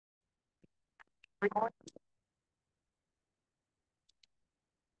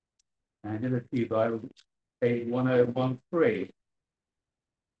And in the Pew Bible, page 1013,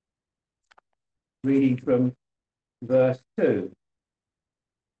 reading from verse 2.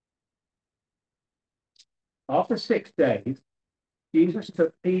 After 6 days, Jesus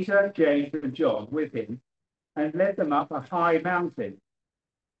took Peter, James, and John with him and led them up a high mountain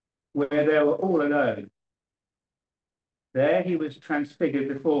where they were all alone. There he was transfigured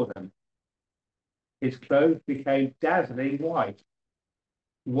before them. His clothes became dazzling white,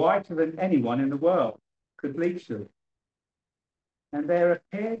 whiter than anyone in the world could bleach them. And there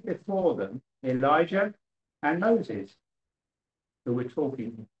appeared before them Elijah and Moses, who were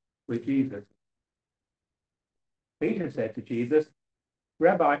talking with Jesus. Peter said to Jesus,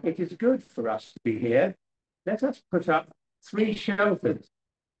 "Rabbi, it is good for us to be here. Let us put up 3 shelters,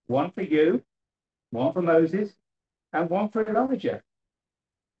 one for you, one for Moses, and one for Elijah."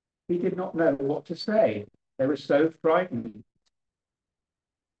 He did not know what to say. They were so frightened.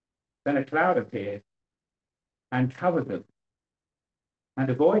 Then a cloud appeared and covered them. And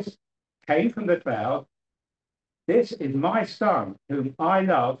a voice came from the cloud, "This is my son, whom I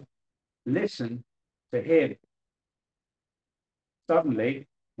love. Listen to him." Suddenly,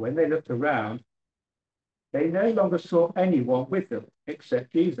 when they looked around, they no longer saw anyone with them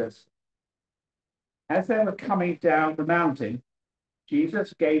except Jesus. As they were coming down the mountain,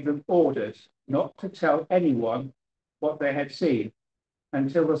 Jesus gave them orders not to tell anyone what they had seen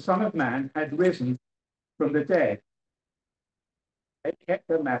until the Son of Man had risen from the dead. They kept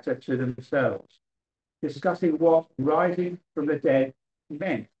the matter to themselves, discussing what rising from the dead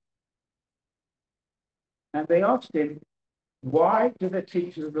meant. And they asked him, "Why do the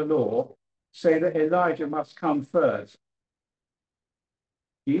teachers of the law say that Elijah must come first?"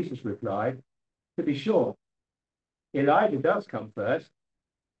 Jesus replied, "To be sure, Elijah does come first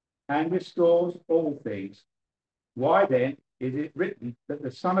and restores all things. Why then is it written that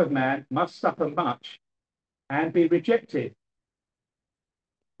the Son of Man must suffer much and be rejected?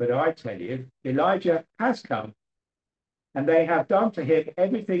 But I tell you, Elijah has come, and they have done to him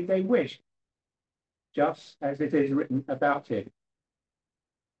everything they wished, just as it is written about him."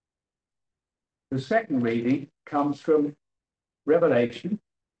 The second reading comes from Revelation,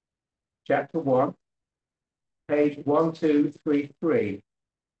 chapter 1, page 1233.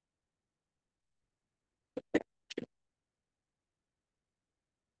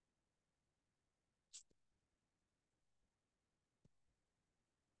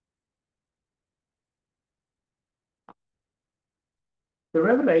 The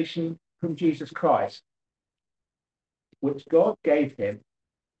revelation from Jesus Christ, which God gave him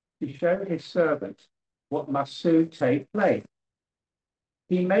to show his servants what must soon take place.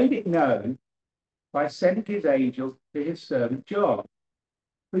 He made it known by sending his angel to his servant John,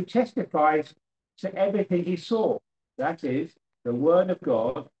 who testifies to everything he saw, that is, the word of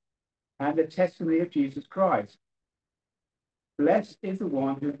God and the testimony of Jesus Christ. Blessed is the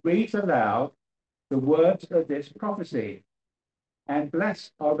one who reads aloud the words of this prophecy, and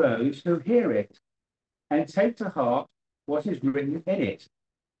blessed are those who hear it and take to heart what is written in it,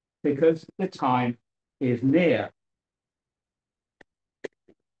 because the time is near.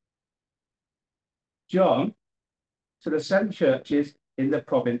 John, to the 7 churches in the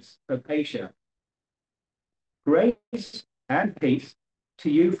province of Asia. Grace and peace to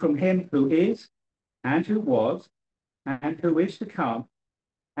you from him who is, and who was, and who is to come,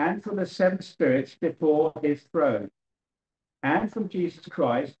 and from the 7 spirits before his throne, and from Jesus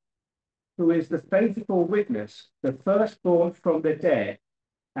Christ, who is the faithful witness, the firstborn from the dead,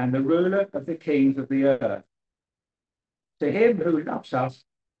 and the ruler of the kings of the earth. To him who loves us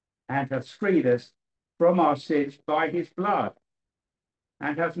and has freed us from our sins by his blood,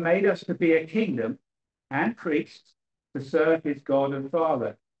 and has made us to be a kingdom and priests to serve his God and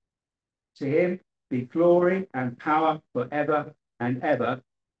Father. To him be glory and power forever and ever.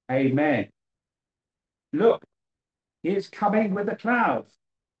 Amen. Look, he is coming with the clouds,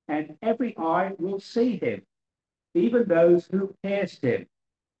 and every eye will see him, even those who pierced him,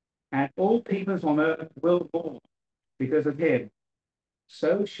 and all peoples on earth will mourn because of him.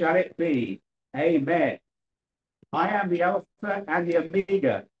 So shall it be. Amen. I am the Alpha and the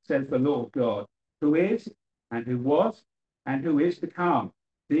Omega, says the Lord God, who is, and who was, and who is to come,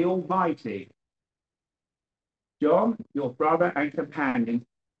 the Almighty. John, your brother and companion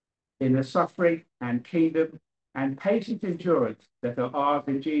in the suffering and kingdom and patient endurance that are ours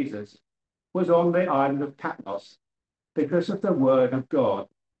in Jesus, was on the island of Patmos because of the word of God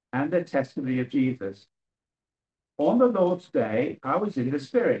and the testimony of Jesus. On the Lord's day, I was in the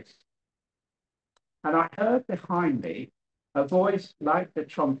Spirit, and I heard behind me a voice like the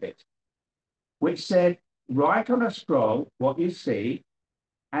trumpet, which said, write on a scroll what you see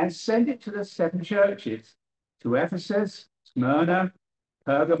and send it to the seven churches, to Ephesus, Smyrna,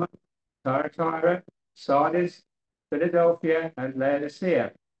 Pergamum, Thyatira, Sardis, Philadelphia, and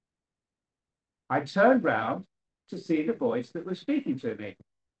Laodicea. I turned round to see the voice that was speaking to me.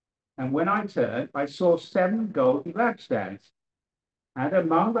 And when I turned, I saw seven golden lampstands. And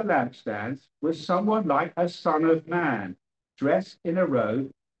among the lampstands was someone like a son of man, dressed in a robe,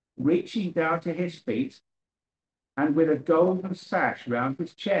 reaching down to his feet, and with a golden sash round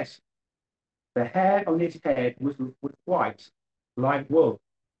his chest. The hair on his head was white, like wool,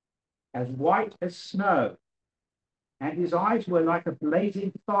 as white as snow, and his eyes were like a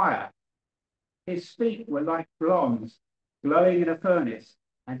blazing fire. His feet were like bronze, glowing in a furnace,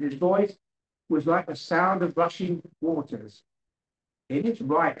 and his voice was like the sound of rushing waters. In his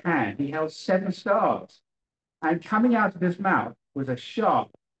right hand he held seven stars, and coming out of his mouth was a sharp,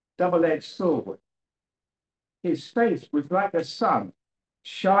 double-edged sword. His face was like the sun,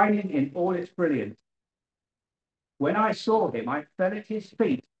 shining in all its brilliance. When I saw him, I fell at his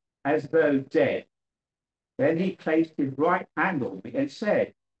feet as though dead. Then he placed his right hand on me and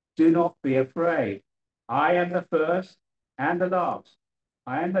said, do not be afraid. I am the first and the last.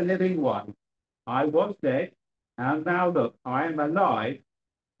 I am the living one. I was dead, and now look, I am alive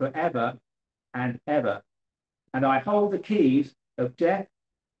forever and ever. And I hold the keys of death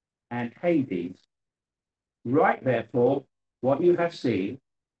and Hades. Write therefore what you have seen,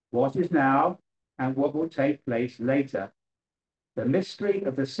 what is now, and what will take place later. The mystery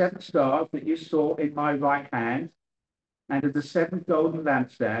of the seven stars that you saw in my right hand and of the seven golden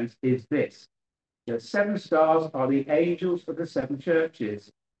lampstands is this. The seven stars are the angels of the seven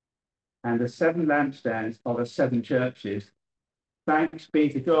churches, and the seven lampstands are the seven churches. Thanks be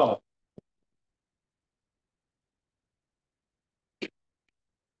to God.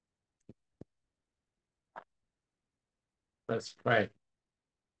 Let's pray.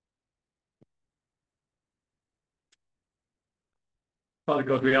 Father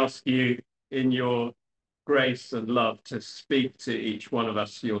God, we ask you in your grace and love to speak to each one of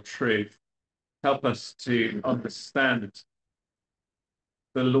us your truth. Help us to understand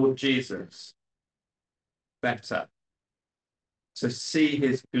the Lord Jesus better, to see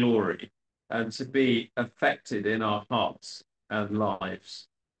his glory, and to be affected in our hearts and lives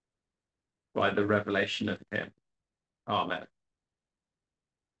by the revelation of him. Amen.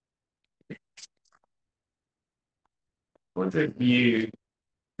 I wonder if you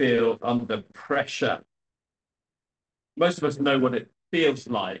feel under pressure. Most of us know what it feels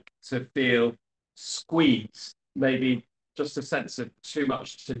like to feel squeezed, maybe just a sense of too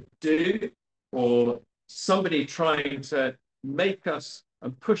much to do, or somebody trying to make us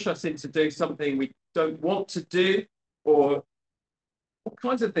and push us into doing something we don't want to do, or all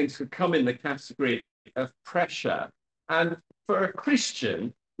kinds of things could come in the category of pressure. And for a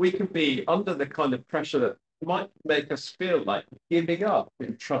Christian, we can be under the kind of pressure that might make us feel like giving up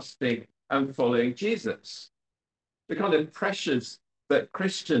in trusting and following Jesus. The kind of pressures that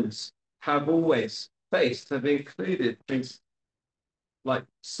Christians have always faced have included things like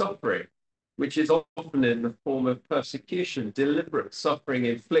suffering, which is often in the form of persecution, deliberate suffering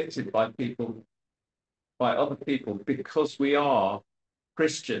inflicted by other people because we are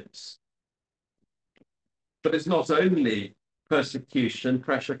Christians. But it's not only persecution.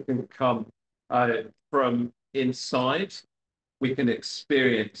 Pressure can come from inside. We can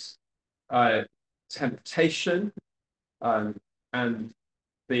experience temptation and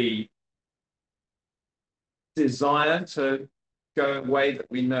the desire to go a way that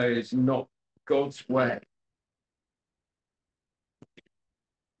we know is not God's way.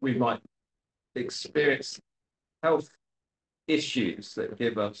 We might experience health issues that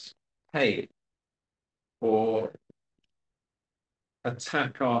give us pain or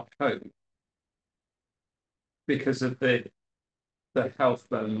attack our hope because of the health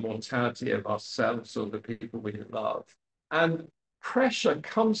and mortality of ourselves or the people we love. And pressure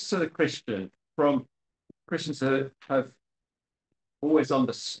comes to the Christian from Christians that have always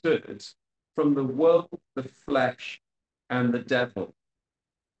understood from the world, the flesh, and the devil.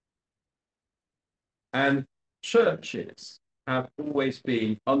 And churches have always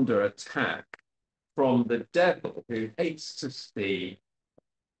been under attack from the devil, who hates to see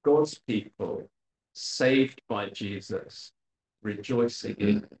God's people saved by Jesus, rejoicing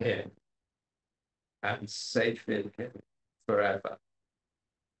in him and safe in him forever.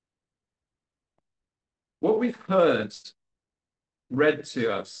 What we've heard read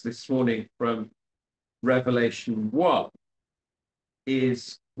to us this morning from Revelation 1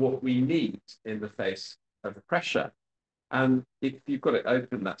 is what we need in the face of pressure. And if you've got it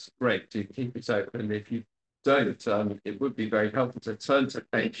open, that's great. Do keep it open. If you don't, it would be very helpful to turn to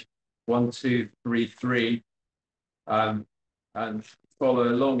page 1233 and follow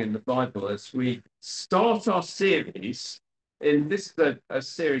along in the Bible as we start our series. In this, a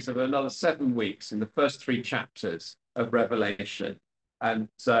series of another 7 weeks in the first 3 chapters of Revelation. And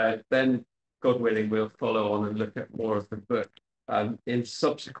then, God willing, we'll follow on and look at more of the book in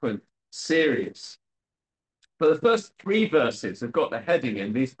subsequent series. But the first 3 verses have got the heading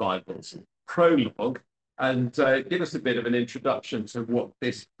in these Bibles, prologue, and give us a bit of an introduction to what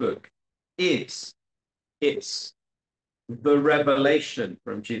this book is. It's the revelation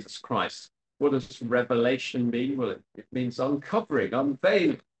from Jesus Christ. What does revelation mean? Well, it means uncovering,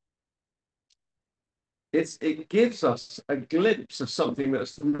 unveiling. It gives us a glimpse of something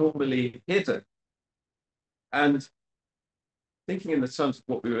that's normally hidden. And thinking in the terms of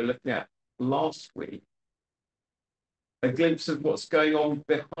what we were looking at last week, a glimpse of what's going on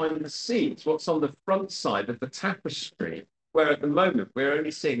behind the scenes, what's on the front side of the tapestry, where at the moment we're only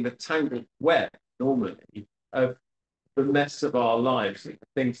seeing the tangled web normally of the mess of our lives, the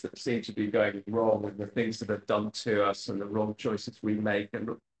things that seem to be going wrong and the things that are done to us and the wrong choices we make and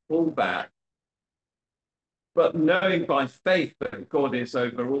all that. But knowing by faith that God is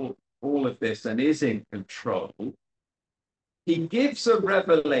over all of this and is in control, he gives a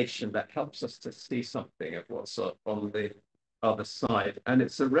revelation that helps us to see something of what's on the other side. And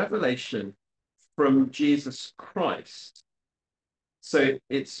it's a revelation from Jesus Christ. So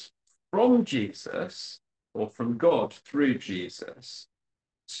it's from Jesus, or from God through Jesus,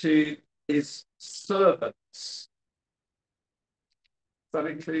 to his servants. Does that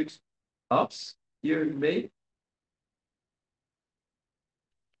include us, you and me?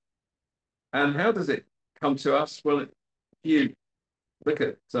 And how does it come to us? Well, if you look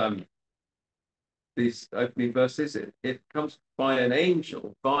at these opening verses, it comes by an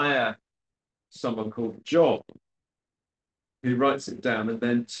angel, via someone called John, who writes it down, and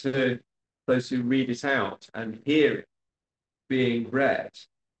then to those who read it out and hear it being read.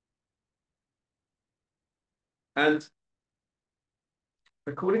 And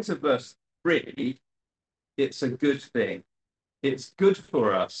according to verse 3, it's a good thing. It's good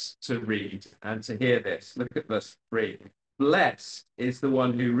for us to read and to hear this. Look at verse 3. Blessed is the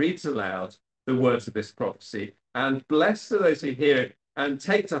one who reads aloud the words of this prophecy, and blessed are those who hear it and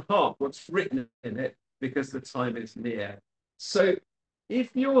take to heart what's written in it, because the time is near. So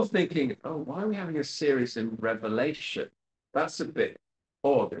if you're thinking, oh, why are we having a series in Revelation? That's a bit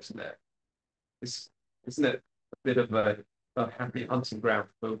odd, isn't it? Isn't it a bit of a happy hunting ground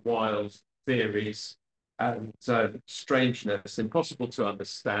for wild theories and strangeness, impossible to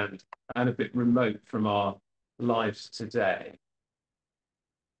understand, and a bit remote from our lives today?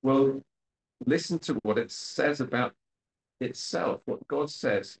 Well, listen to what it says about itself, what God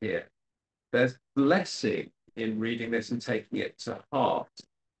says here. There's blessing in reading this and taking it to heart,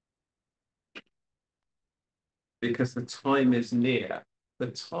 because the time is near. The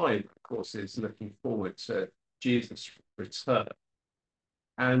time, of course, is looking forward to Jesus' return.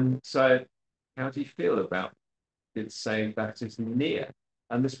 And so, how do you feel about it saying that is near?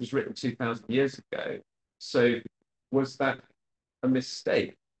 And this was written 2,000 years ago. So, was that a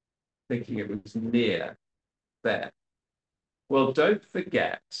mistake, thinking it was near there? Well, don't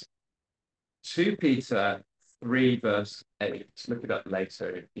forget 2 Peter 3, verse 8. Look it up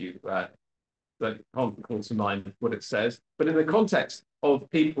later if you don't call to mind what it says. But in the context of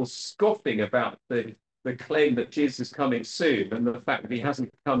people scoffing about the claim that Jesus is coming soon and the fact that he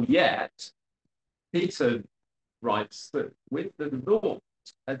hasn't come yet, Peter writes that with the Lord,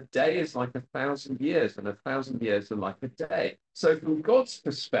 a day is like 1,000 years, and 1,000 years are like a day. So from God's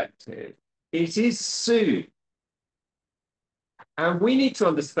perspective, it is soon. And we need to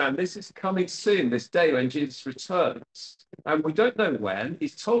understand this is coming soon, this day when Jesus returns. And we don't know when.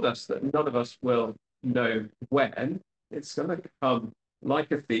 He's told us that none of us will know when. It's going to come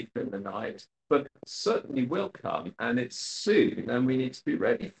like a thief in the night, but it certainly will come, and it's soon, and we need to be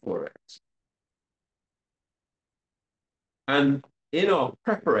ready for it. And in our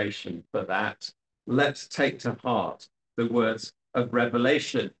preparation for that, let's take to heart the words of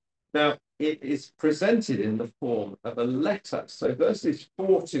Revelation. Now, it is presented in the form of a letter. So verses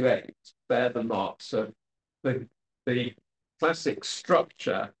 4 to 8 bear the marks of the classic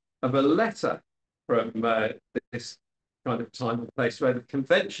structure of a letter from this kind of time and place, where the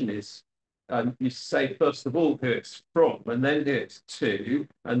convention is you say, first of all, who it's from, and then who it's to,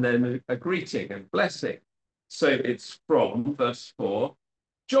 and then a greeting and blessing. So it's from, verse 4,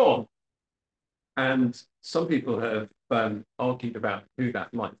 John. And some people have argued about who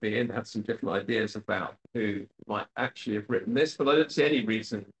that might be and had some different ideas about who might actually have written this, but I don't see any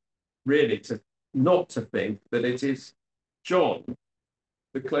reason really to not to think that it is John,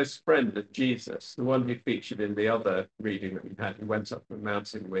 the close friend of Jesus, the one who featured in the other reading that we had, who went up the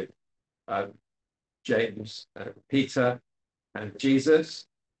mountain with James, Peter, and Jesus,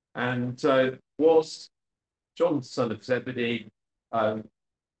 and was John, son of Zebedee,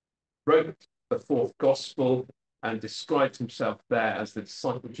 wrote the fourth gospel and described himself there as the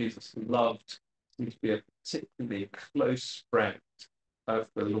disciple Jesus loved, seemed to be a particularly close friend of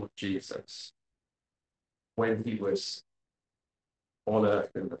the Lord Jesus when he was on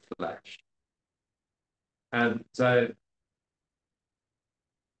earth in the flesh. And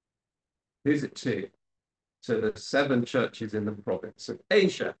who's it to? To the 7 churches in the province of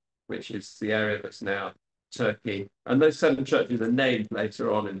Asia, which is the area that's now Turkey. And those 7 churches are named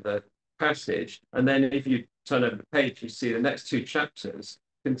later on in the passage. And then if you turn over the page, you see the next 2 chapters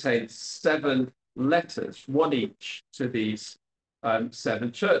contain 7 letters, one each to these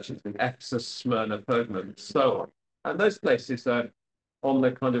 7 churches in Ephesus, Smyrna, Pergamum, and so on. And those places are on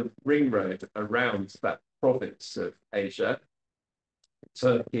the kind of ring road around that province of Asia,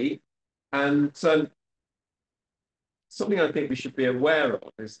 Turkey. And something I think we should be aware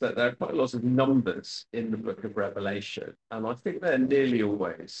of is that there are quite a lot of numbers in the book of Revelation, and I think they're nearly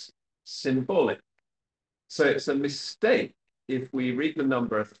always symbolic. So it's a mistake if we read the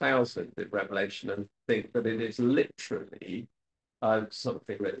number 1,000 in Revelation and think that it is literally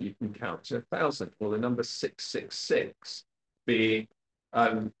something that you can count to 1,000, or the number 666 being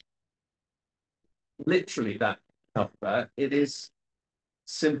literally that number. It is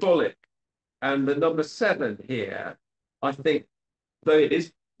symbolic. And the number 7 here, I think, though it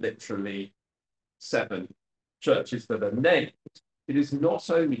is literally 7 churches that are named, it is not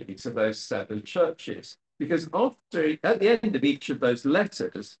only to those 7 churches, because at the end of each of those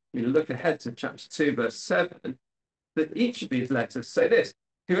letters, you look ahead to chapter 2, verse 7, that each of these letters say this: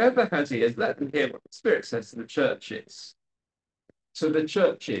 whoever has ears, let them hear what the Spirit says to the churches. To the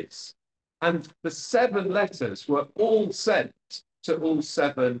churches. And the 7 letters were all sent to all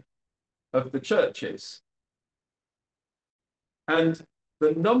 7 of the churches. And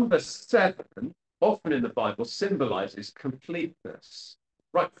the number 7, often in the Bible, symbolizes completeness,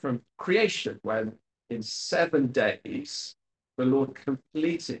 right from creation, when in 7 days the Lord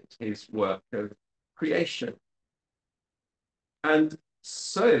completed his work of creation. And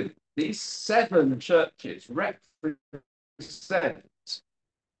so these 7 churches represent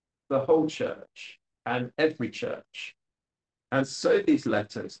the whole church and every church. And so these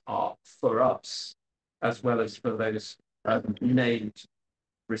letters are for us, as well as for those named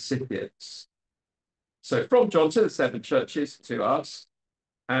recipients. So from John to the 7 churches, to us,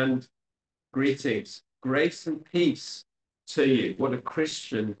 and greetings, grace and peace to you. What a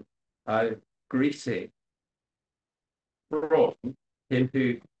Christian greeting from him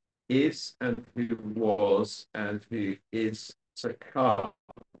who is and who was and who is to come.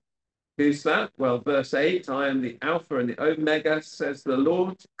 Who's that? Well, verse 8, I am the Alpha and the Omega, says the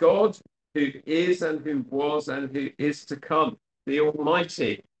Lord God, who is and who was and who is to come, the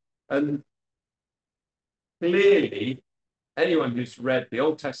Almighty. And clearly, anyone who's read the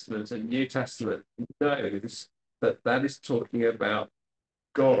Old Testament and New Testament knows that that is talking about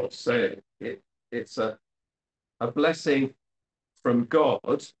God. So it's a blessing from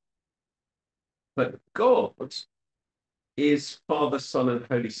God, but God is Father, Son, and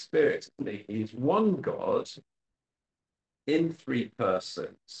Holy Spirit. He's one God in 3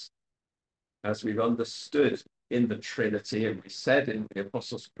 persons, as we've understood in the Trinity, and we said in the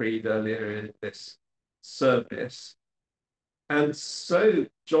Apostles' Creed earlier in this service. And so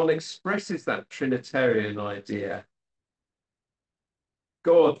John expresses that Trinitarian idea.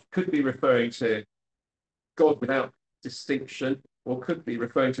 God could be referring to God without distinction, or could be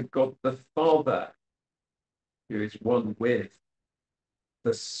referring to God the Father, who is one with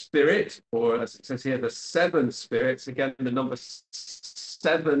the Spirit, or as it says here, the 7 spirits. Again, the number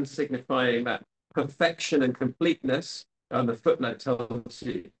 7 signifying that perfection and completeness. And the footnote tells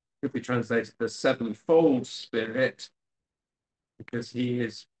you, could be translated the 7-fold Spirit, because he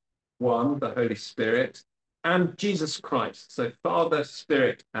is one, the Holy Spirit, and Jesus Christ. So Father,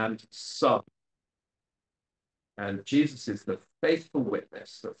 Spirit, and Son. And Jesus is the faithful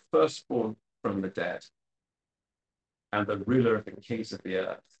witness, the firstborn from the dead, and the ruler of the kings of the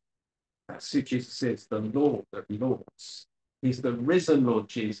earth. That's who Jesus is, the Lord of lords. He's the risen Lord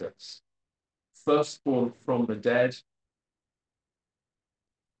Jesus, firstborn from the dead.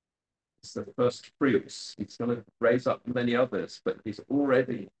 It's the first fruits. He's going to raise up many others, but he's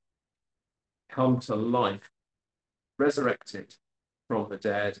already come to life resurrected from the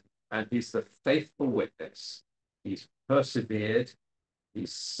dead, and he's the faithful witness. He's persevered,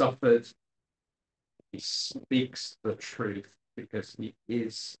 he's suffered, he speaks the truth because he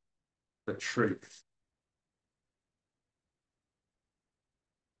is the truth.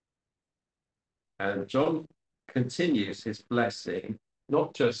 And John continues his blessing,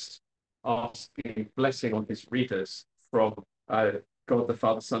 not just asking blessing on his readers from God the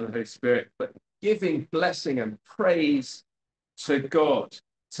Father, Son, and Holy Spirit, but giving blessing and praise to God,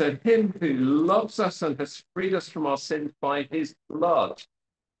 to him who loves us and has freed us from our sins by his blood,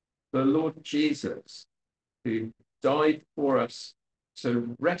 the Lord Jesus, who died for us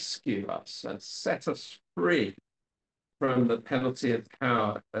to rescue us and set us free from the penalty and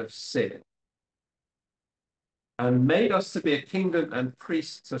power of sin, and made us to be a kingdom and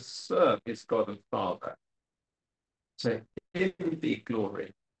priests to serve his God and Father. To him be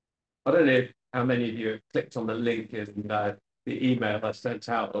glory. I don't know how many of you have clicked on the link in the email I sent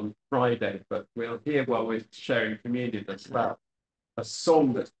out on Friday, but we'll hear while we're sharing communion as well, a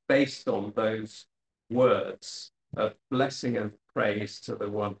song that's based on those words of blessing and praise to the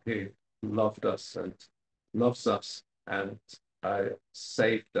one who loved us and loves us and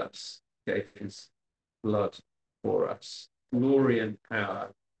saved us, gave his blood for us. Glory and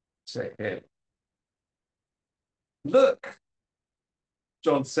power to him. Look,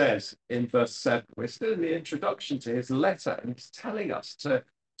 John says in verse 7, we're still in the introduction to his letter, and he's telling us to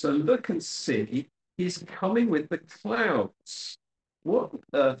look and see he's coming with the clouds. What on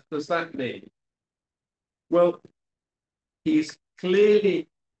earth does that mean? Well, he's clearly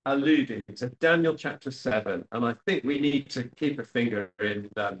alluding to Daniel chapter 7, and I think we need to keep a finger in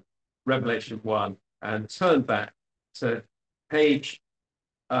Revelation 1 and turn back to page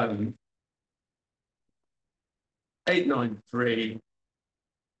 893.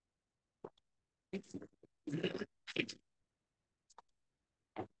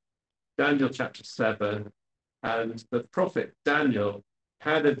 Daniel chapter 7, and the prophet Daniel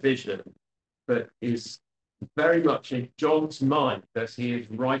had a vision that is very much in John's mind as he is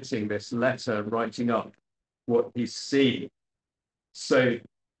writing this letter, writing up what he's seeing. So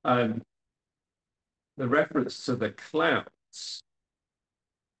the reference to the clouds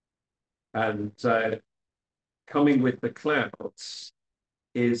and coming with the clouds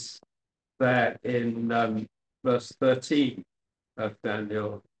is there in verse 13 of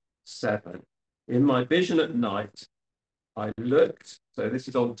Daniel 7. In my vision at night, I looked, so this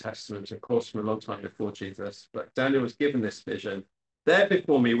is Old Testament, of course, from a long time before Jesus, but Daniel was given this vision. There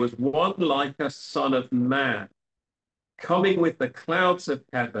before me was one like a son of man, coming with the clouds of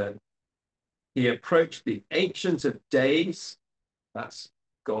heaven. He approached the Ancient of Days, that's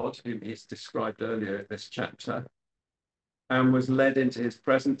God, whom is described earlier in this chapter, and was led into his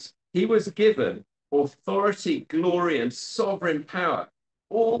presence. He was given authority, glory, and sovereign power.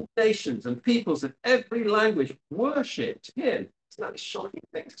 All nations and peoples of every language worshipped him. Isn't that a shocking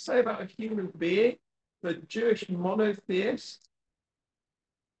thing to say about a human being, the Jewish monotheist?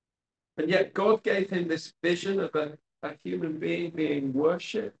 And yet God gave him this vision of a human being being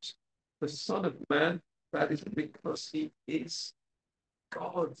worshipped, the Son of Man. That is because he is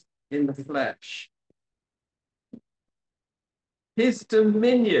God in the flesh. His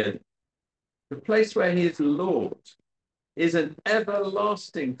dominion, the place where he is Lord, is an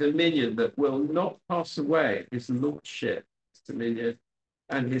everlasting dominion that will not pass away. His lordship, his dominion,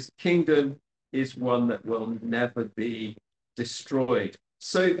 and his kingdom is one that will never be destroyed.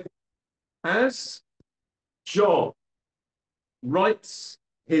 So as John writes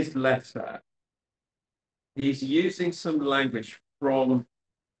his letter, he's using some language from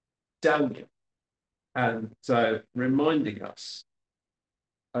Daniel and reminding us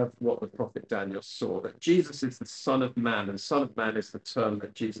of what the prophet Daniel saw, that Jesus is the Son of Man, and Son of Man is the term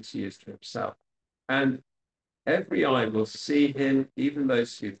that Jesus used for himself. And every eye will see him, even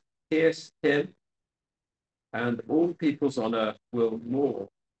those who pierced him, and all peoples on earth will mourn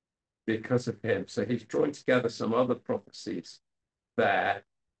because of him. So he's drawing together some other prophecies there,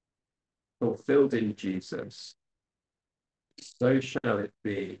 fulfilled in Jesus. So shall it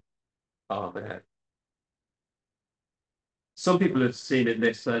be. Amen. Some people have seen in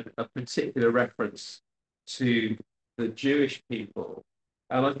this a particular reference to the Jewish people.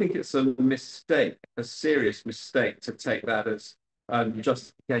 And I think it's a mistake, a serious mistake, to take that as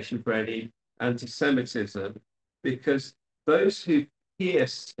justification for any anti-Semitism, because those who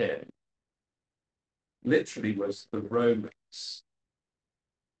pierced him literally was the Romans.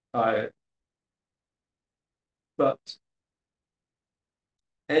 But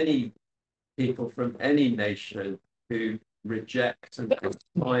any people from any nation who reject and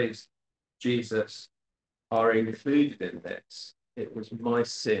despise Jesus are included in this. It was my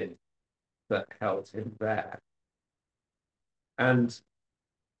sin that held him there. And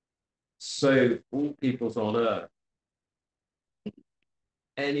so all peoples on earth,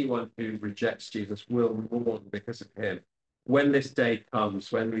 anyone who rejects Jesus will mourn because of him. When this day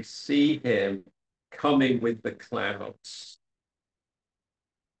comes, when we see him coming with the clouds,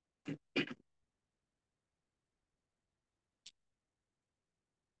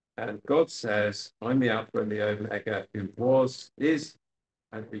 and God says, I'm the Alpha and the Omega, who was, is,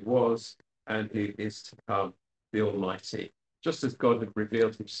 and who was, and who is to come, the Almighty. Just as God had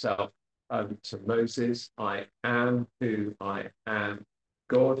revealed himself to Moses, I am who I am.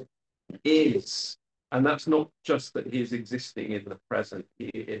 God is. And that's not just that he is existing in the present, he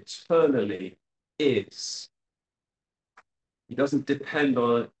eternally is. He doesn't depend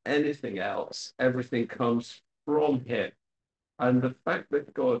on anything else. Everything comes from him. And the fact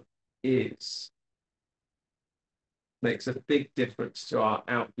that God is makes a big difference to our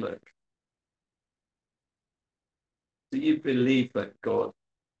outlook. Do you believe that God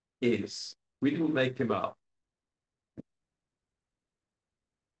is? We didn't make him up.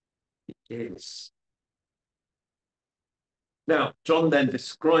 He is. Now, John then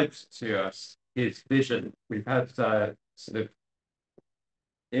describes to us his vision. We've had sort of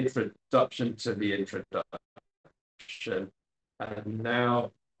introduction to the introduction. And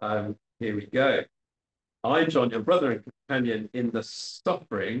now, here we go. I, John, your brother and companion in the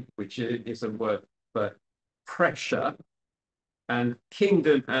suffering, which is a word for pressure, and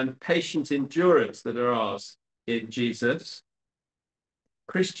kingdom and patient endurance that are ours in Jesus.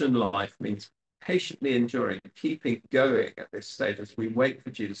 Christian life means patiently enduring, keeping going at this stage as we wait for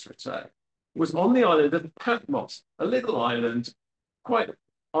Jesus' return. Was on the island of Patmos, a little island, quite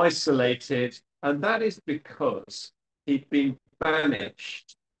isolated, and that is because he'd been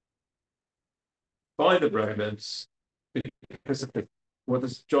banished by the Romans because of what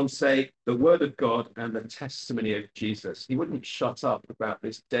does John say? The word of God and the testimony of Jesus. He wouldn't shut up about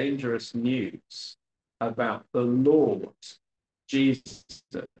this dangerous news about the Lord Jesus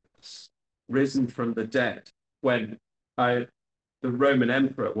risen from the dead when the Roman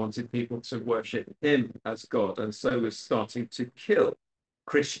emperor wanted people to worship him as God, and so was starting to kill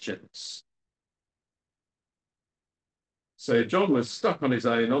Christians. So John was stuck on his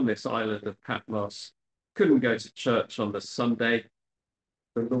own on this island of Patmos, couldn't go to church on the Sunday.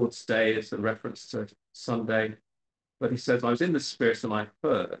 The Lord's Day is a reference to Sunday. But he says, I was in the Spirit and I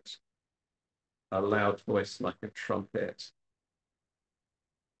heard a loud voice like a trumpet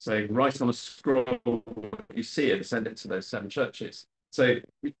saying, write on a scroll what you see and send it to those 7 churches. So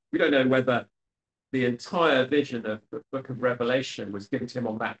we don't know whether the entire vision of the book of Revelation was given to him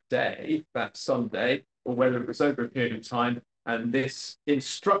on that day, that Sunday, or whether it was over a period of time. And this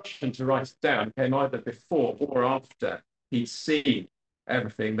instruction to write it down came either before or after he'd seen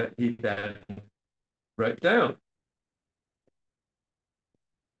everything that he then wrote down.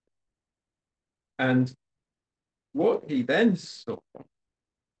 And what he then saw,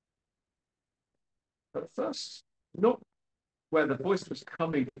 at first, not where the voice was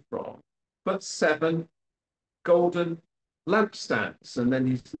coming from, but 7 golden lampstands. And then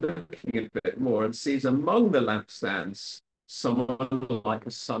he's looking a bit more and sees among the lampstands someone like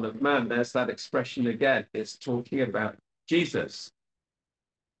a son of man. There's that expression again. It's talking about Jesus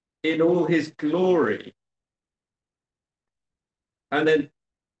in all his glory. And then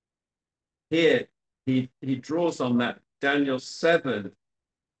here he draws on that Daniel 7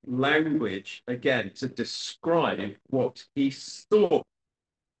 language again to describe what he saw.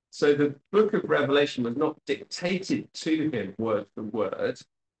 So the book of Revelation was not dictated to him word for word.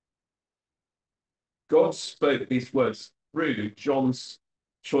 God spoke these words through John's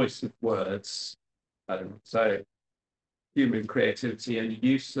choice of words. So human creativity and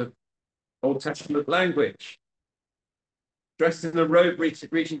use of Old Testament language. Dressed in a robe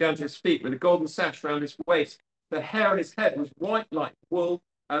reaching down to his feet with a golden sash around his waist. The hair on his head was white like wool,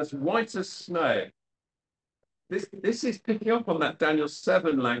 as white as snow. This is picking up on that Daniel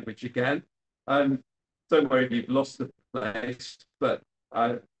 7 language again. Don't worry if you've lost the place, but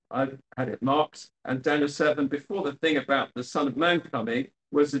I've had it marked. And Daniel 7, before the thing about the Son of Man coming,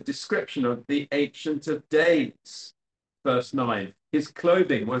 was a description of the Ancient of Days. Verse 9, his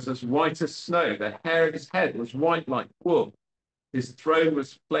clothing was as white as snow. The hair of his head was white like wool. His throne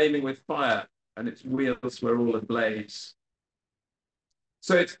was flaming with fire, and its wheels were all ablaze.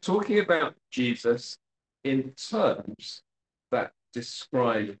 So it's talking about Jesus in terms that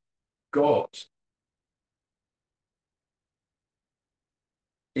describe God.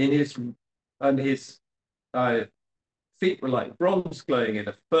 His feet were like bronze glowing in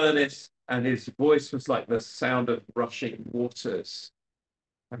a furnace, and his voice was like the sound of rushing waters.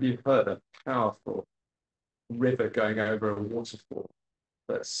 Have you heard a powerful river going over a waterfall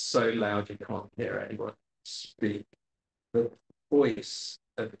that's so loud you can't hear anyone speak? The voice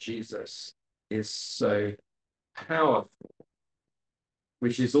of Jesus is so powerful,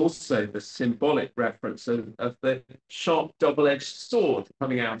 which is also the symbolic reference of the sharp double-edged sword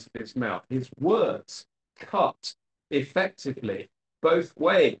coming out of his mouth. His words cut effectively both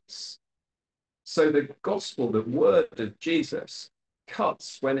ways. So the gospel, the word of Jesus,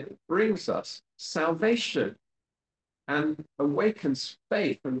 cuts when it brings us salvation and awakens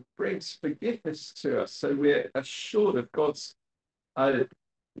faith and brings forgiveness to us. So we're assured of God's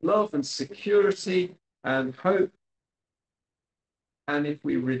love and security and hope. And if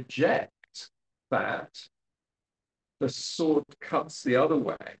we reject that, the sword cuts the other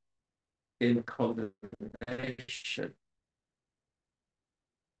way in condemnation.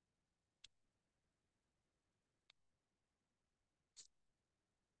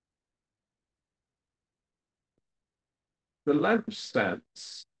 The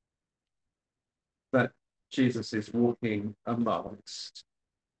lampstands that Jesus is walking amongst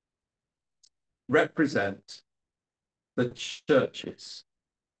represent the churches,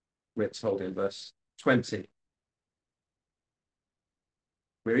 we're told in verse 20.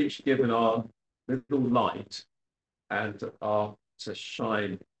 We're each given our little light and are to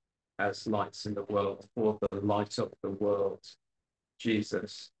shine as lights in the world for the light of the world,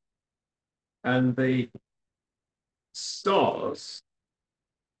 Jesus. And the stars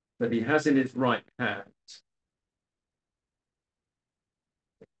that he has in his right hand,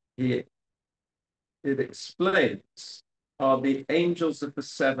 it explains, are the angels of the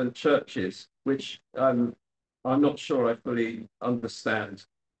seven churches, which I'm not sure I fully understand.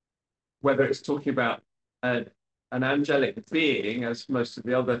 Whether it's talking about an angelic being, as most of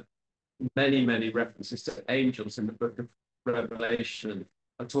the other many references to angels in the book of Revelation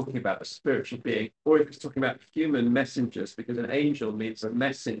are talking about a spiritual being, or if it's talking about human messengers, because an angel means a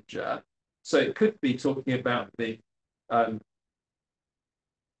messenger. So it could be talking about the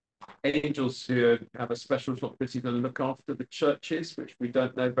angels who have a special responsibility to look after the churches, which we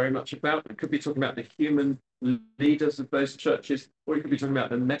don't know very much about. It could be talking about the human leaders of those churches, or it could be talking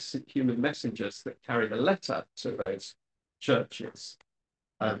about the human messengers that carry the letter to those churches.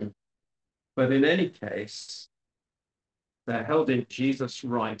 But in any case, they're held in Jesus'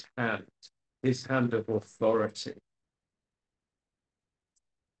 right hand, his hand of authority.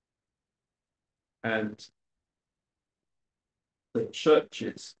 And the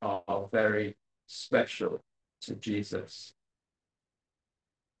churches are very special to Jesus.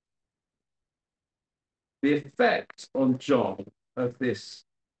 The effect on John of this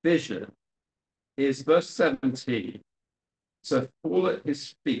vision is, verse 17, to fall at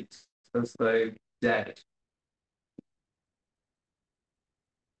his feet as though dead.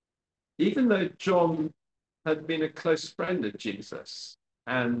 Even though John had been a close friend of Jesus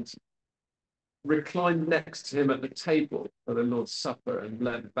and reclined next to him at the table for the Lord's Supper and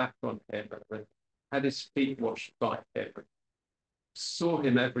leaned back on him and had his feet washed by him, saw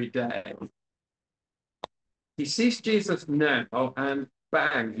him every day, he sees Jesus now and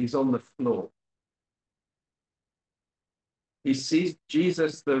bang, he's on the floor. He sees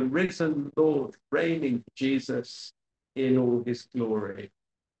Jesus, the risen Lord, reigning Jesus in all his glory.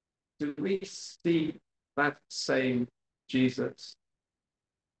 Do we see that same Jesus?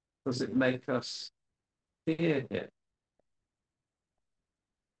 Does it make us fear him?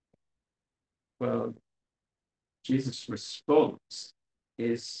 Well, Jesus' response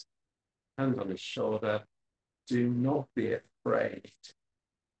is hand on his shoulder, do not be afraid.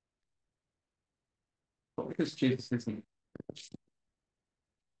 Not because Jesus isn't,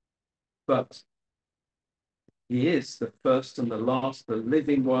 but he is the first and the last, the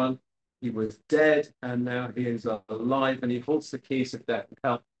living one. He was dead and now he is alive and he holds the keys of death and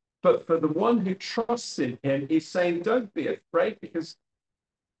hell. But for the one who trusts in him, he's saying, don't be afraid because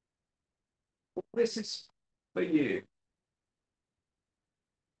this is for you.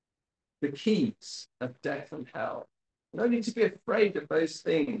 The keys of death and hell. No need to be afraid of those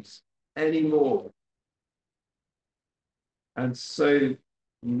things anymore. And so,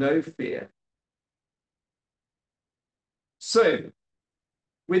 no fear. So,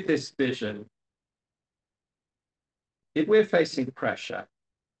 with this vision, if we're facing pressure,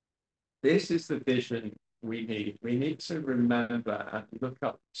 this is the vision we need. We need to remember and look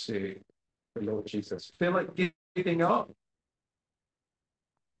up to the Lord Jesus. Feel like giving up.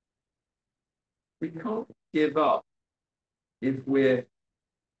 We can't give up if we're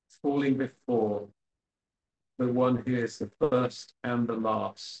falling before the one who is the first and the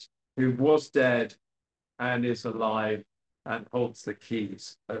last, who was dead and is alive and holds the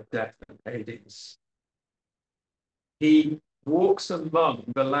keys of death and Hades. He walks among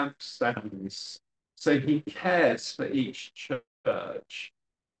the lampstands, so he cares for each church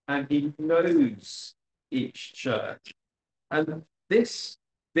and he knows each church. And this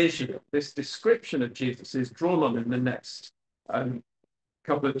vision, this description of Jesus is drawn on in the next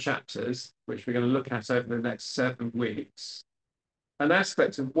couple of chapters, which we're going to look at over the next 7 weeks. An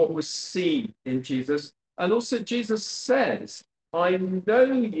aspect of what was seen in Jesus. And also Jesus says, I know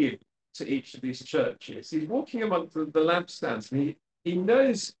you, to each of these churches. He's walking among the lampstands and he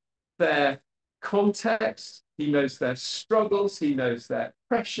knows their context, he knows their struggles, he knows their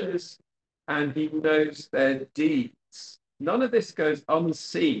pressures, and he knows their deeds. None of this goes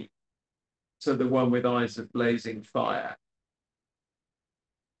unseen to the one with eyes of blazing fire.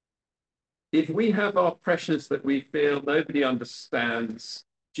 If we have our pressures that we feel nobody understands,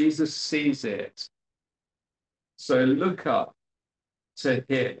 Jesus sees it. So look up to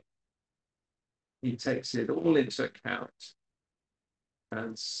him. He takes it all into account.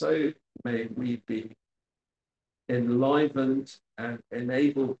 And so may we be enlivened and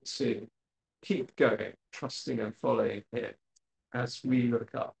enabled to keep going, trusting and following him as we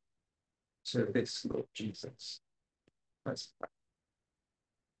look up to this Lord Jesus. Let's pray.